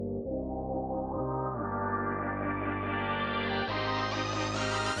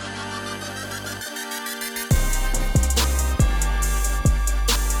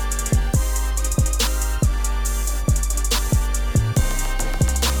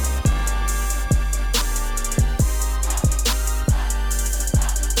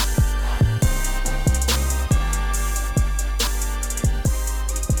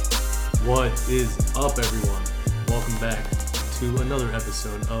is up, everyone? Welcome back to another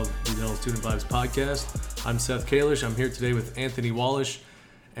episode of the Dental Student Vibes podcast. I'm Seth Kalish. I'm here today with Anthony Wallish,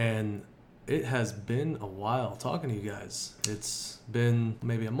 and it has been a while talking to you guys. It's been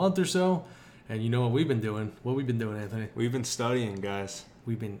maybe a month or so, and you know what we've been doing. What we've been doing, Anthony? We've been studying, guys.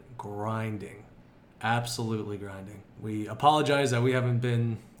 We've been grinding. Absolutely grinding. We apologize that we haven't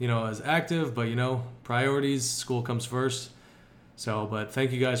been, as active, but, priorities, school comes first. So, but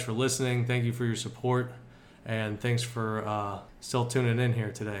thank you guys for listening. Thank you for your support. And thanks for still tuning in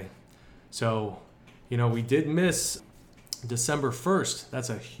here today. So, we did miss December 1st.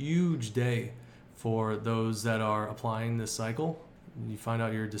 That's a huge day for those that are applying this cycle. You find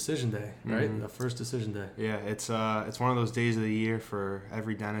out your decision day, right? Mm-hmm. The first decision day. Yeah, it's one of those days of the year for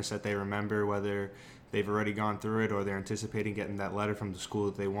every dentist that they remember, whether they've already gone through it or they're anticipating getting that letter from the school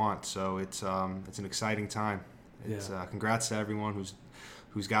that they want. So it's an exciting time. It's congrats to everyone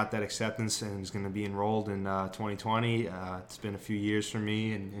who's got that acceptance and is going to be enrolled in 2020. It's been a few years for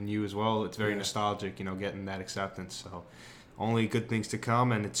me and you as well. It's very nostalgic, getting that acceptance. So only good things to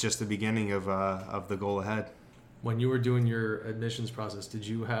come, and it's just the beginning of the goal ahead. When you were doing your admissions process, did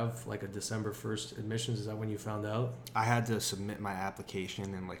you have like a December 1st admissions? Is that when you found out? I had to submit my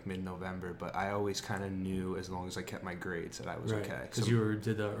application in like mid-November, but I always kind of knew as long as I kept my grades that I was okay. Because you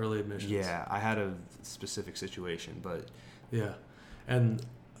did the early admissions. Yeah, I had a specific situation, but... Yeah. And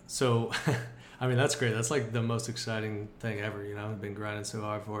so, I mean, that's great. That's like the most exciting thing ever, I've been grinding so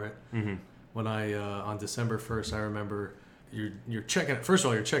hard for it. Mm-hmm. When on December 1st, I remember you're checking it. First of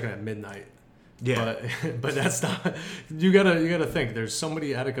all, you're checking at midnight. Yeah, but that's not. You gotta think. There's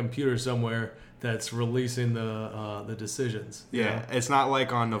somebody at a computer somewhere that's releasing the decisions. Yeah, It's not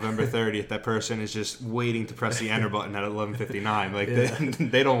like on November 30th that person is just waiting to press the enter button at 11:59. Like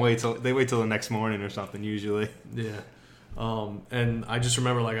they don't wait till the next morning or something usually. Yeah, and I just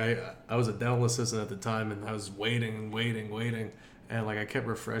remember like I was a dental assistant at the time, and I was waiting, and like I kept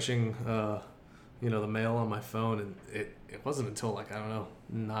refreshing the mail on my phone, and it wasn't until like, I don't know,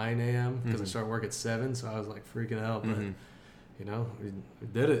 9 a.m. because I started work at 7, so I was like freaking out, but we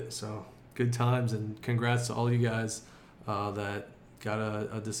did it. So good times, and congrats to all you guys that got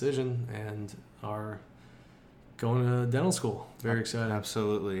a decision and are going to dental school. Very excited.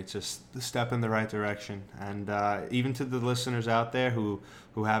 Absolutely. It's just a step in the right direction. And even to the listeners out there who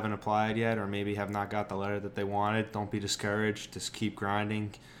haven't applied yet or maybe have not got the letter that they wanted, don't be discouraged. Just keep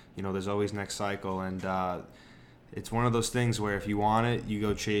grinding. There's always next cycle, and it's one of those things where if you want it, you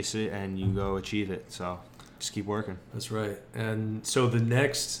go chase it and you go achieve it. So just keep working. That's right. And so the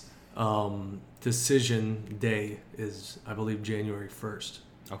next decision day is, I believe, January 1st.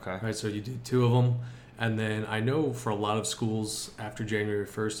 Okay. Right. So you do 2 of them. And then I know for a lot of schools after January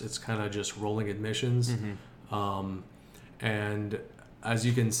 1st, it's kind of just rolling admissions. Mm-hmm. And as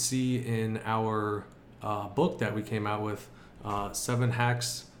you can see in our book that we came out with, 7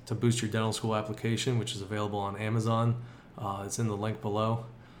 hacks to boost your dental school application, which is available on Amazon. It's in the link below.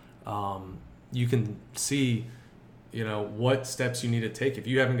 You can see, what steps you need to take. If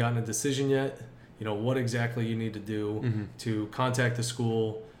you haven't gotten a decision yet, what exactly you need to do to contact the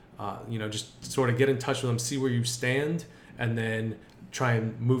school, just sort of get in touch with them, see where you stand, and then try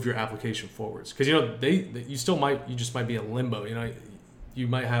and move your application forwards. Because, you just might be in limbo. You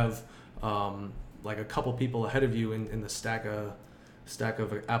might have like a couple people ahead of you in the stack of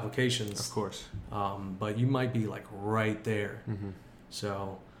applications, of course, but you might be like right there. Mm-hmm.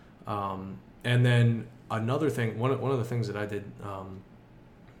 So and then another thing, one of the things that I did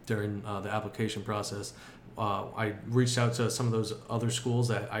during the application process, I reached out to some of those other schools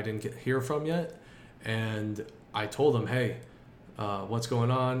that I didn't hear from yet, and I told them, hey, what's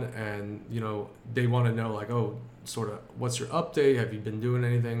going on? And they want to know, like, oh, sort of, what's your update? Have you been doing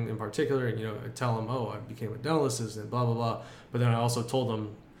anything in particular? And I tell them, oh, I became a dental assistant, blah blah blah. But then I also told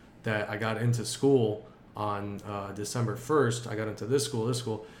them that I got into school on December 1st. I got into this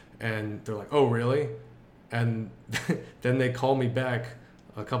school, and they're like, oh, really? And then they call me back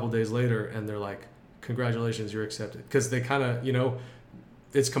a couple days later, and they're like, congratulations, you're accepted. Because they kind of,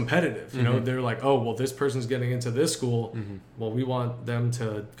 it's competitive. They're like, oh, well, this person's getting into this school. Mm-hmm. Well, we want them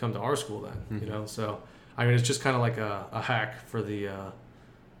to come to our school then. Mm-hmm. So I mean, it's just kind of like a hack for the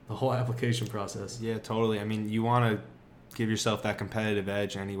whole application process. Yeah, totally. I mean, you want to give yourself that competitive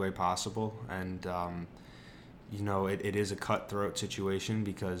edge any way possible, and it is a cutthroat situation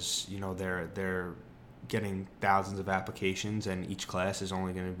because they're getting thousands of applications, and each class is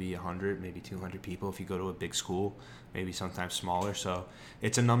only going to be 100, maybe 200 people if you go to a big school, maybe sometimes smaller. So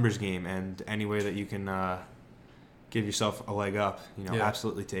it's a numbers game, and any way that you can give yourself a leg up,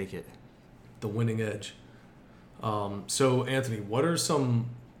 absolutely take it. The winning edge. So Anthony, what are some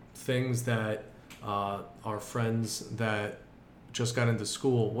things that our friends that just got into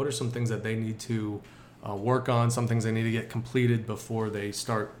school, what are some things that they need to work on, some things they need to get completed before they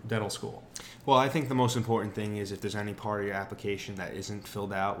start dental school? Well, I think the most important thing is if there's any part of your application that isn't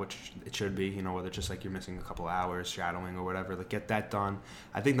filled out, which it should be, whether it's just like you're missing a couple hours shadowing or whatever, like get that done.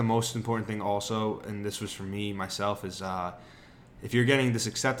 I think the most important thing also, and this was for me, myself, is if you're getting this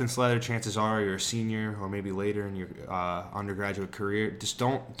acceptance letter, chances are you're a senior or maybe later in your undergraduate career, just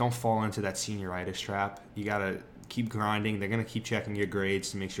don't fall into that senioritis trap. You got to keep grinding. They're going to keep checking your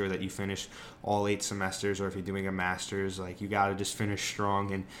grades to make sure that you finish all 8 semesters, or if you're doing a master's, like you got to just finish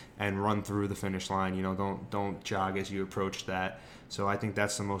strong and run through the finish line. Don't jog as you approach that. So I think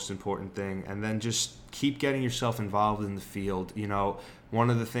that's the most important thing. And then just keep getting yourself involved in the field. One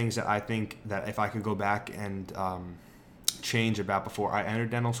of the things that I think that if I could go back and change about before I entered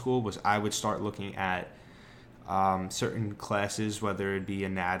dental school was I would start looking at certain classes, whether it be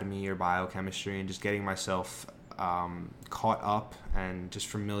anatomy or biochemistry, and just getting myself caught up and just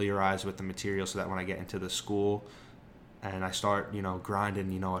familiarized with the material so that when I get into the school and I start,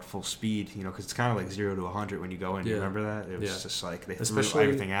 grinding, at full speed, because it's kind of like 0 to 100 when you go in. Yeah. You remember that? It was just like they Especially, threw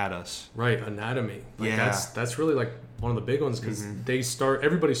everything at us. Right, anatomy. That's really like one of the big ones because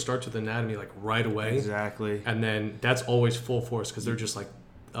everybody starts with anatomy like right away. Exactly. And then that's always full force because they're just like,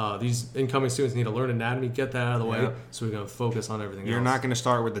 these incoming students need to learn anatomy, get that out of the way, so we're going to focus on everything else. You're not going to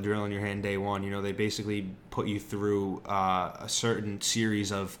start with the drill in your hand day one. They basically put you through a certain series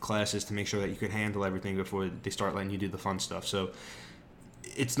of classes to make sure that you could handle everything before they start letting you do the fun stuff. So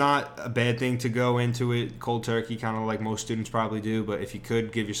it's not a bad thing to go into it cold turkey, kind of like most students probably do, but if you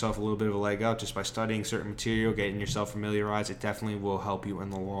could give yourself a little bit of a leg up just by studying certain material, getting yourself familiarized, it definitely will help you in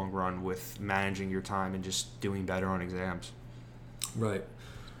the long run with managing your time and just doing better on exams. Right.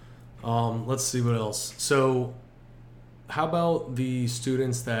 Let's see what else. So how about the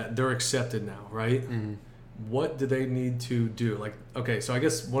students that they're accepted now, right? Mm-hmm. What do they need to do? Like, okay, so I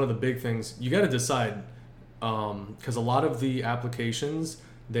guess one of the big things, you got to decide, because a lot of the applications,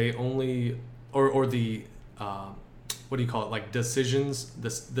 they only, or the, what do you call it? Like decisions,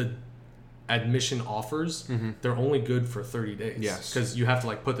 the admission offers, they're only good for 30 days. Yes. Because you have to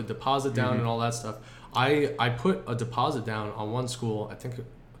like put the deposit down and all that stuff. I put a deposit down on one school, I think,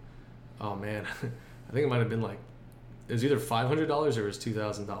 oh man, I think it might have been like, it was either $500 or it was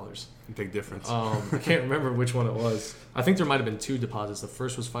 $2,000. Big difference. I can't remember which one it was. I think there might have been 2 deposits. The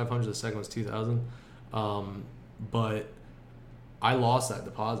first was $500, the second was $2,000. But I lost that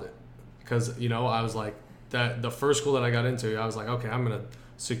deposit because, I was like, that the first school that I got into, I was like, okay, I'm going to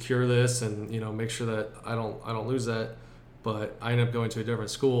secure this and, make sure that I don't lose that. But I ended up going to a different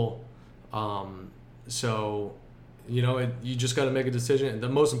school. So, you just got to make a decision. And the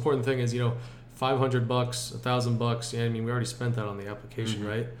most important thing is, $500, $1,000. Yeah, I mean, we already spent that on the application,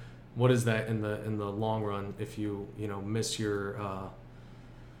 right? What is that in the long run if you miss your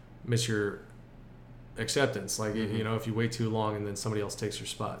acceptance? Like if you wait too long and then somebody else takes your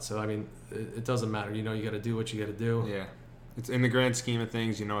spot. So I mean, it doesn't matter. You got to do what you got to do. Yeah. It's in the grand scheme of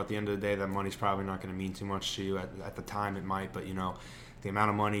things, at the end of the day, that money's probably not going to mean too much to you. At the time, it might, but the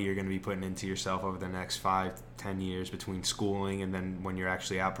amount of money you're going to be putting into yourself over the next 5-10 years between schooling and then when you're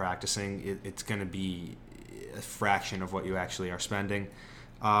actually out practicing, it's going to be a fraction of what you actually are spending.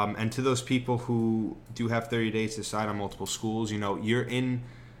 And to those people who do have 30 days to decide on multiple schools, you're in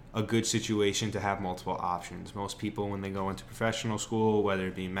a good situation to have multiple options. Most people, when they go into professional school, whether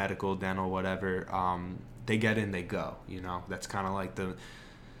it be medical, dental, whatever, they get in, they go. That's kind of like the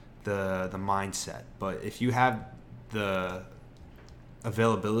mindset. But if you have the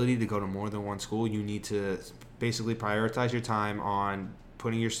availability to go to more than one school, you need to basically prioritize your time on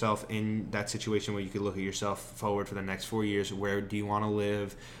putting yourself in that situation where you could look at yourself forward for the next 4 years. Where do you want to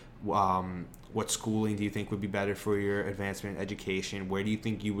live? What schooling do you think would be better for your advancement in education? Where do you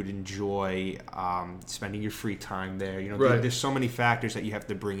think you would enjoy spending your free time there? Right. There's so many factors that you have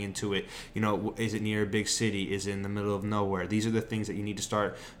to bring into it. Is it near a big city? Is it in the middle of nowhere? These are the things that you need to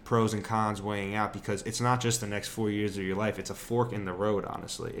start pros and cons weighing out, because it's not just the next 4 years of your life. It's a fork in the road,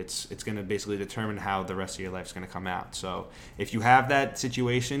 honestly. It's going to basically determine how the rest of your life is going to come out. So if you have that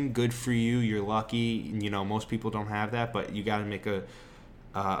situation, good for you. You're lucky. Most people don't have that, but you got to make a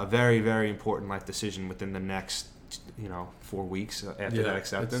very, very important life decision within the next, 4 weeks after that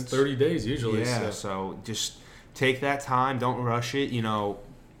acceptance. It's 30 days usually. Yeah, so just take that time. Don't rush it. I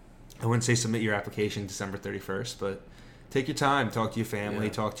wouldn't say submit your application December 31st, but take your time. Talk to your family,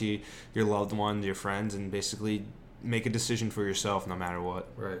 talk to your loved ones, your friends, and basically make a decision for yourself no matter what.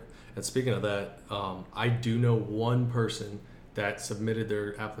 Right. And speaking of that, I do know one person that submitted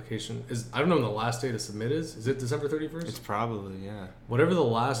their application I don't know when the last day to submit is. Is it December 31st? It's probably, yeah. Whatever the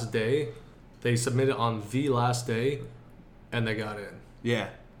last day, they submitted on the last day, and they got in. Yeah.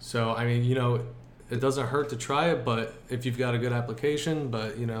 So, I mean, it doesn't hurt to try it, but if you've got a good application,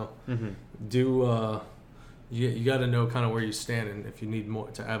 but, you got to know kind of where you stand and if you need more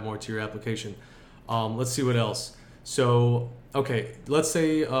to add more to your application. Let's see what else. So, okay, let's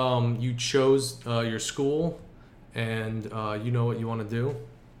say you chose your school and you know what you want to do.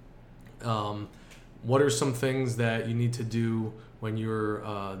 What are some things that you need to do when you're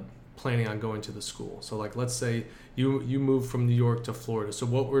planning on going to the school? So, like, let's say you moved from New York to Florida. So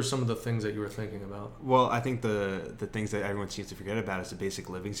what were some of the things that you were thinking about? Well, I think the things that everyone seems to forget about is the basic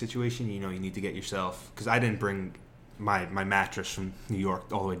living situation. You need to get yourself, because I didn't bring my mattress from New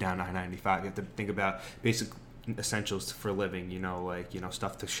York all the way down I-95. You have to think about basic essentials for living,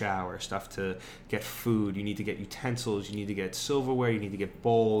 stuff to shower, stuff to get food. You need to get utensils, you need to get silverware, you need to get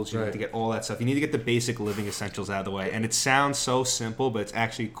bowls, you need to get all that stuff. You need to get the basic living essentials out of the way. And it sounds so simple, but it's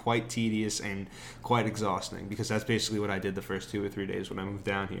actually quite tedious and quite exhausting, because that's basically what I did the first 2 or 3 days when I moved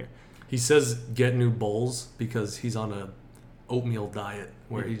down here. He says get new bowls because he's on a oatmeal diet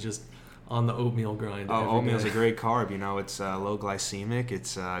where he just on the oatmeal grind. Oatmeal's a great carb. It's low glycemic.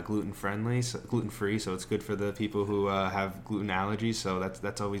 It's gluten free, so it's good for the people who have gluten allergies. So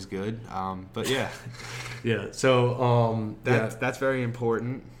that's always good. But yeah, yeah. So that's very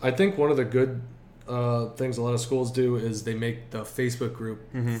important. I think one of the good things a lot of schools do is they make the Facebook group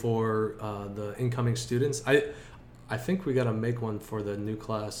for the incoming students. I think we got to make one for the new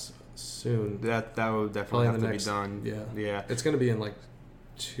class soon. That would definitely have to be done. Yeah. It's going to be in like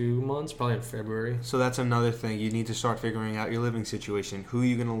 2 months, probably in February. So that's another thing. You need to start figuring out your living situation. Who are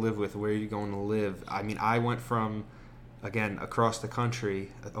you going to live with? Where are you going to live? I mean, I went from, again, across the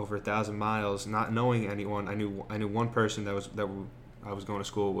country, over 1,000 miles, not knowing anyone. I knew one person that I was going to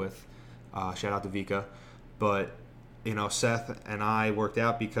school with. Shout out to Vika. But, Seth and I worked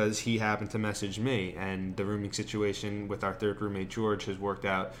out because he happened to message me. And the rooming situation with our third roommate, George, has worked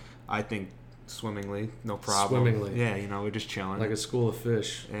out, I think, swimmingly, no problem. Yeah, we're just chilling. Like a school of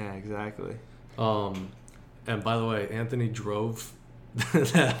fish. Yeah, exactly. And by the way, Anthony drove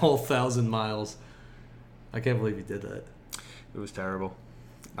that whole 1,000 miles. I can't believe he did that. It was terrible.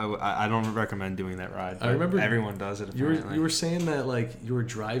 I don't recommend doing that ride. I remember everyone does it. Apparently. You were saying that like you were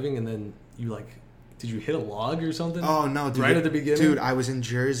driving and then you did you hit a log or something? Oh no, dude! Right at the beginning, dude. I was in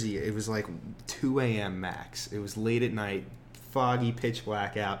Jersey. It was like 2 a.m. max. It was late at night. Foggy, pitch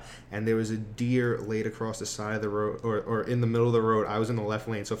black out, and there was a deer laid across the side of the road, or in the middle of the road. I was in the left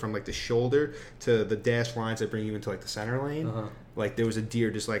lane, so from like the shoulder to the dash lines that bring you into like the center lane, like there was a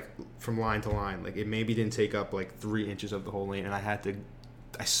deer just like from line to line. Like it maybe didn't take up like 3 inches of the whole lane, and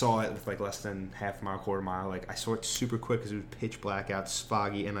I saw it with like less than half mile, quarter mile. Like I saw it super quick because it was pitch black out,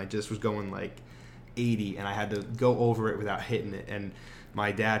 foggy, and I just was going like 80, and I had to go over it without hitting it. And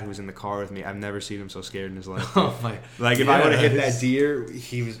my dad, who was in the car with me, I've never seen him so scared in his life. Oh my! Like if I would have hit that deer,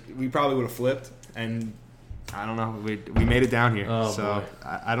 we probably would have flipped, and I don't know. We made it down here, so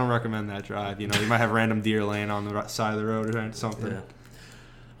I don't recommend that drive. You might have random deer laying on the side of the road or something. Yeah.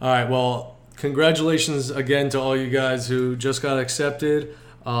 All right. Well, congratulations again to all you guys who just got accepted.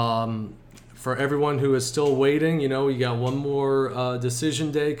 For everyone who is still waiting, you got one more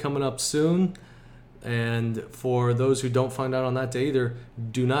decision day coming up soon. And for those who don't find out on that day either,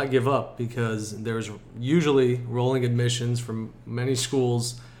 do not give up, because there's usually rolling admissions from many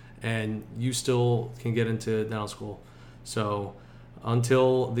schools and you still can get into dental school. So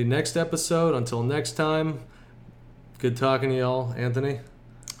until the next episode, until next time, good talking to y'all. Anthony?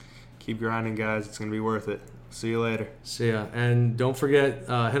 Keep grinding, guys. It's going to be worth it. See you later. See ya. And don't forget,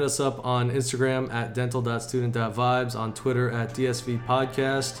 hit us up on Instagram at dental.student.vibes, on Twitter at DSV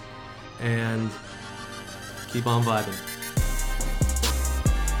Podcast, and keep on vibing.